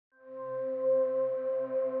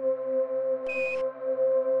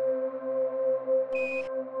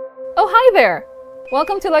Oh, hi there!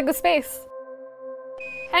 Welcome to Lego Space.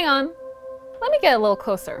 Hang on, let me get a little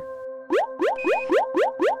closer.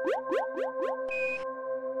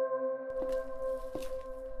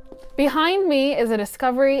 Behind me is the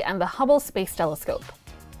Discovery and the Hubble Space Telescope.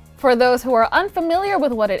 For those who are unfamiliar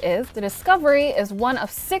with what it is, the Discovery is one of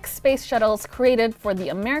 6 space shuttles created for the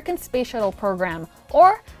American Space Shuttle program,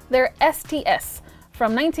 or their STS,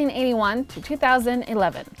 from 1981 to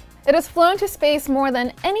 2011. It has flown to space more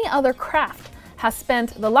than any other craft, has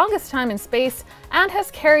spent the longest time in space, and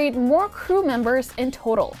has carried more crew members in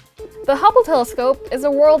total. The Hubble Telescope is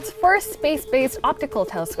the world's first space-based optical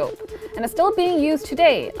telescope, and is still being used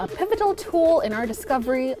today, a pivotal tool in our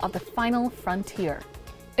discovery of the final frontier.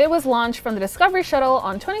 It was launched from the Discovery Shuttle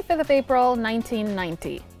on 25th of April,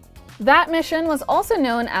 1990. That mission was also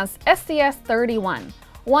known as STS-31,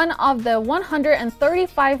 one of the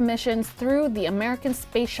 135 missions through the American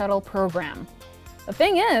Space Shuttle program. The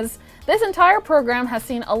thing is, this entire program has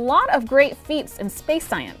seen a lot of great feats in space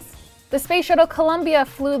science. The Space Shuttle Columbia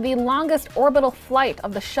flew the longest orbital flight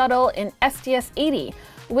of the shuttle in STS-80,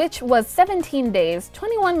 which was 17 days,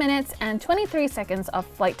 21 minutes, and 23 seconds of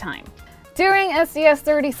flight time. During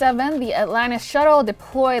STS-37, the ATLANTIS shuttle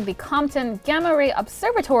deployed the COMPTON gamma-ray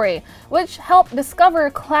observatory, which helped discover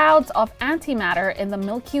clouds of antimatter in the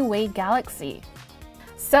Milky Way galaxy.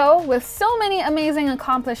 So, with so many amazing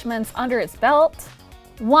accomplishments under its belt,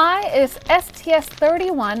 why is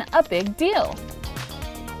STS-31 a big deal?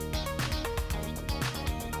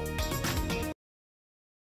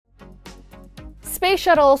 Space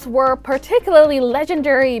shuttles were particularly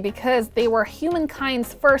legendary because they were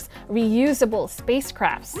humankind's first reusable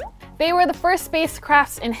spacecrafts. They were the first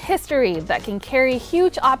spacecrafts in history that can carry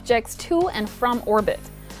huge objects to and from orbit.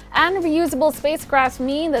 And reusable spacecrafts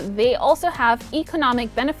mean that they also have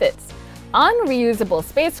economic benefits. Unreusable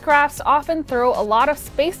spacecrafts often throw a lot of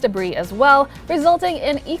space debris as well, resulting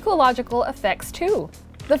in ecological effects too.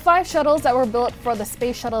 The 5 shuttles that were built for the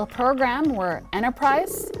Space Shuttle program were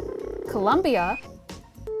Enterprise, Columbia,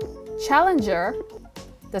 Challenger,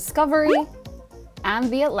 Discovery, and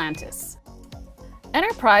the Atlantis.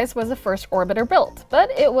 Enterprise was the first orbiter built, but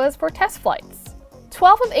it was for test flights.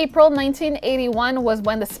 12th of April 1981 was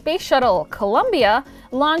when the Space Shuttle Columbia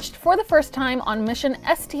launched for the first time on mission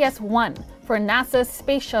STS-1 for NASA's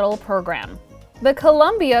Space Shuttle program. The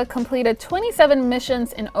Columbia completed 27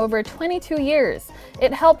 missions in over 22 years.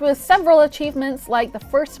 It helped with several achievements like the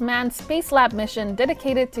first manned Space Lab mission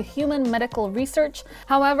dedicated to human medical research.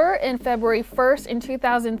 However, in February 1st in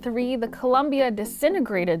 2003, the Columbia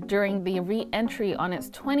disintegrated during the re-entry on its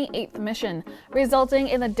 28th mission, resulting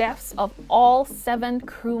in the deaths of all 7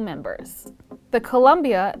 crew members. The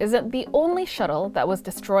Columbia isn't the only shuttle that was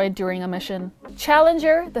destroyed during a mission.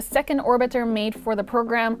 Challenger, the second orbiter made for the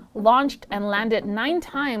program, launched and landed 9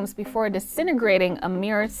 times before disintegrating a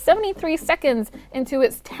mere 73 seconds into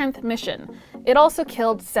its 10th mission. It also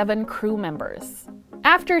killed 7 crew members.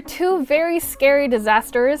 After 2 very scary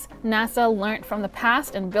disasters, NASA learned from the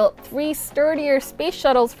past and built 3 sturdier space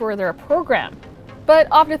shuttles for their program. But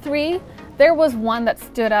of the 3, there was one that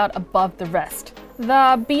stood out above the rest.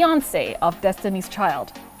 The Beyoncé of Destiny's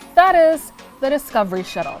Child. That is, the Discovery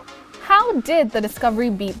Shuttle. How did the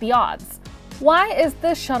Discovery beat the odds? Why is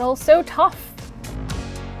this shuttle so tough?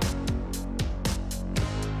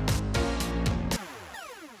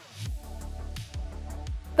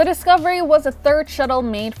 The Discovery was the 3rd shuttle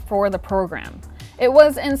made for the program. It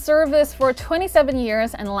was in service for 27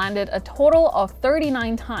 years and landed a total of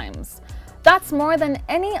 39 times. That's more than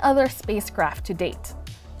any other spacecraft to date.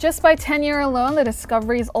 Just by tenure alone, the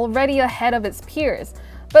Discovery is already ahead of its peers.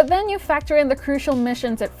 But then you factor in the crucial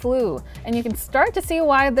missions it flew, and you can start to see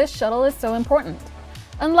why this shuttle is so important.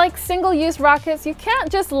 Unlike single-use rockets, you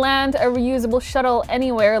can't just land a reusable shuttle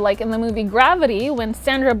anywhere like in the movie Gravity when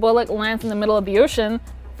Sandra Bullock lands in the middle of the ocean.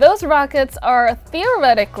 Those rockets are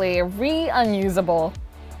theoretically unusable.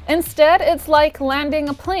 Instead, it's like landing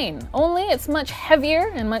a plane, only it's much heavier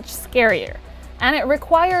and much scarier. And it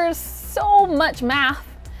requires so much math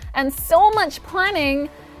and so much planning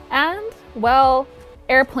and, well,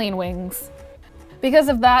 airplane wings. Because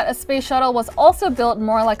of that, a space shuttle was also built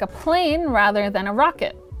more like a plane rather than a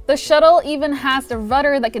rocket. The shuttle even has the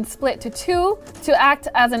rudder that can split to 2 to act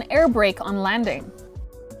as an air brake on landing.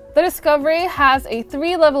 The Discovery has a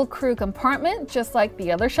 3-level crew compartment, just like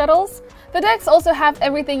the other shuttles. The decks also have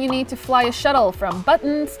everything you need to fly a shuttle, from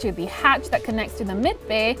buttons to the hatch that connects to the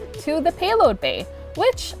mid-bay to the payload bay,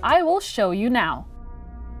 which I will show you now.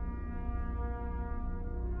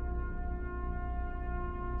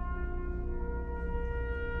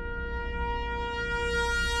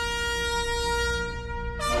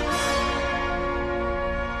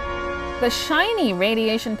 The shiny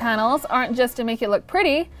radiation panels aren't just to make it look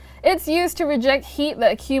pretty, it's used to reject heat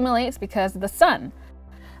that accumulates because of the sun.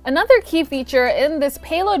 Another key feature in this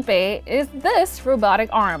payload bay is this robotic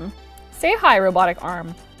arm. Say hi, robotic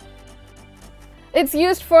arm. It's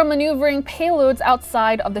used for maneuvering payloads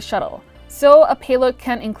outside of the shuttle. So a payload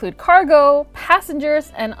can include cargo,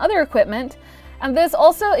 passengers, and other equipment, and this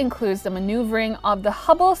also includes the maneuvering of the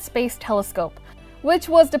Hubble Space Telescope, which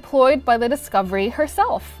was deployed by the Discovery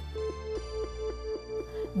herself.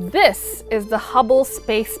 This is the Hubble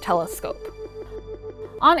Space Telescope.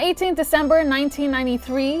 On 18 December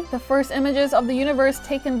 1993, the first images of the universe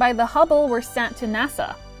taken by the Hubble were sent to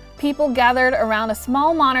NASA. People gathered around a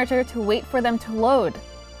small monitor to wait for them to load.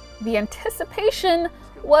 The anticipation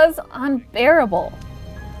was unbearable.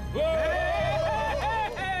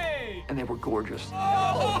 And they were gorgeous.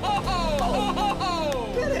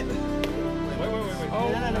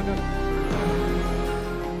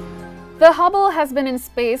 The Hubble has been in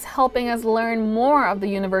space helping us learn more of the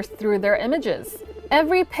universe through their images.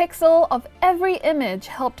 Every pixel of every image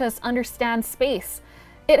helped us understand space.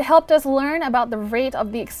 It helped us learn about the rate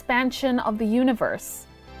of the expansion of the universe.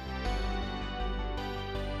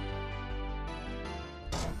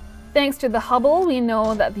 Thanks to the Hubble, we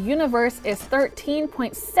know that the universe is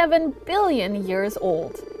 13.7 billion years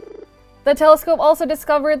old. The telescope also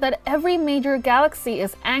discovered that every major galaxy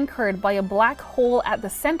is anchored by a black hole at the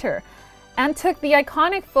center, and took the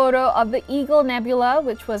iconic photo of the Eagle Nebula,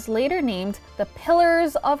 which was later named the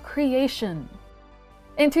Pillars of Creation.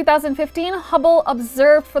 In 2015, Hubble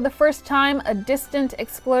observed for the first time a distant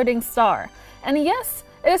exploding star. And yes,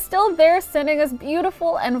 it is still there, sending us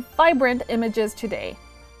beautiful and vibrant images today.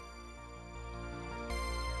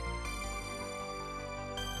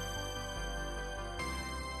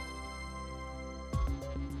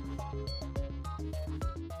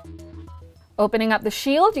 Opening up the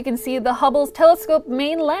shield, you can see the Hubble's telescope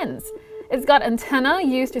main lens. It's got antenna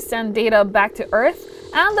used to send data back to Earth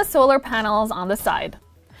and the solar panels on the side.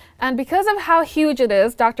 And because of how huge it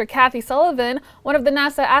is, Dr. Kathy Sullivan, one of the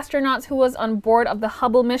NASA astronauts who was on board of the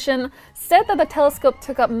Hubble mission, said that the telescope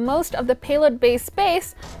took up most of the payload bay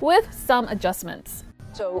space with some adjustments.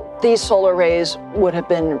 So these solar rays would have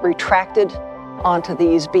been retracted onto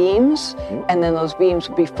these beams, and then those beams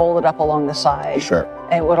would be folded up along the side. Sure.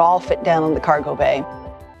 And it would all fit down in the cargo bay.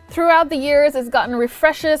 Throughout the years, it's gotten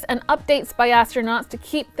refreshes and updates by astronauts to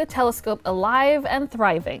keep the telescope alive and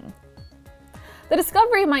thriving. The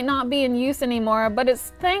Discovery might not be in use anymore, but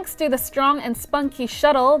it's thanks to the strong and spunky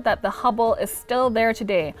shuttle that the Hubble is still there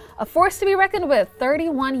today, a force to be reckoned with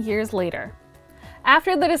 31 years later.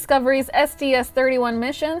 After the Discovery's STS-31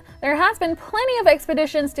 mission, there has been plenty of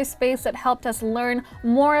expeditions to space that helped us learn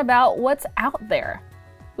more about what's out there.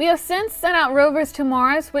 We have since sent out rovers to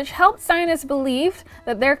Mars, which helped scientists believe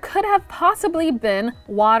that there could have possibly been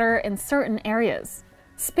water in certain areas.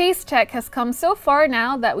 Space tech has come so far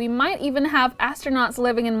now that we might even have astronauts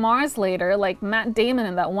living in Mars later, like Matt Damon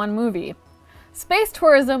in that one movie. Space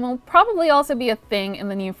tourism will probably also be a thing in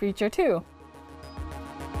the near future too.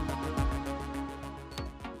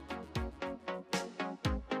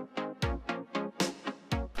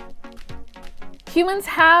 Humans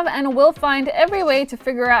have and will find every way to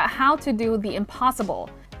figure out how to do the impossible.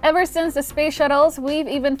 Ever since the space shuttles, we've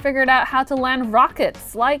even figured out how to land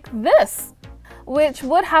rockets like this, which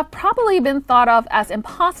would have probably been thought of as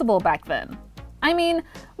impossible back then. I mean,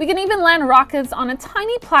 we can even land rockets on a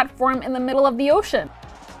tiny platform in the middle of the ocean.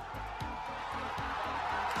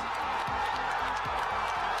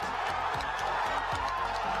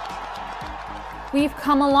 We've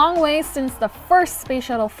come a long way since the first space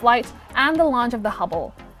shuttle flight and the launch of the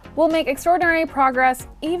Hubble. We'll make extraordinary progress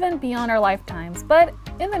even beyond our lifetimes, but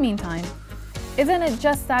in the meantime, isn't it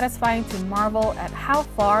just satisfying to marvel at how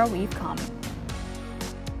far we've come?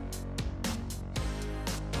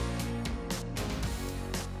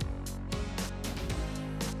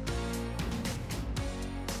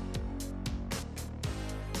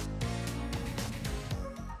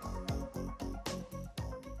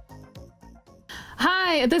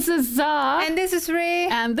 Hi, this is Dza. And this is Ray.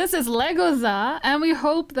 And this is Lego Dza. And we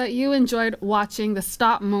hope that you enjoyed watching the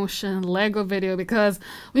stop motion Lego video because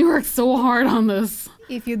we worked so hard on this.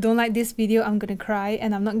 If you don't like this video, I'm gonna cry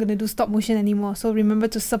and I'm not gonna do stop motion anymore. So remember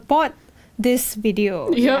to support this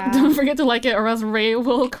video. Yep, yeah. Don't forget to like it or else Ray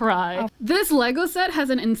will cry. This Lego set has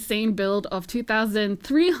an insane build of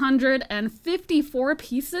 2,354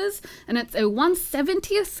 pieces, and it's a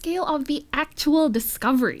 1/70th scale of the actual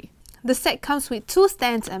Discovery. The set comes with 2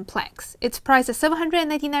 stands and plaques. It's priced at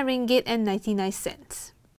 799 ringgit and 99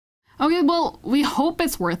 cents. Okay, well, we hope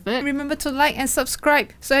it's worth it. Remember to like and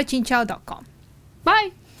subscribe, soyachinchao.com.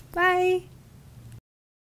 Bye! Bye!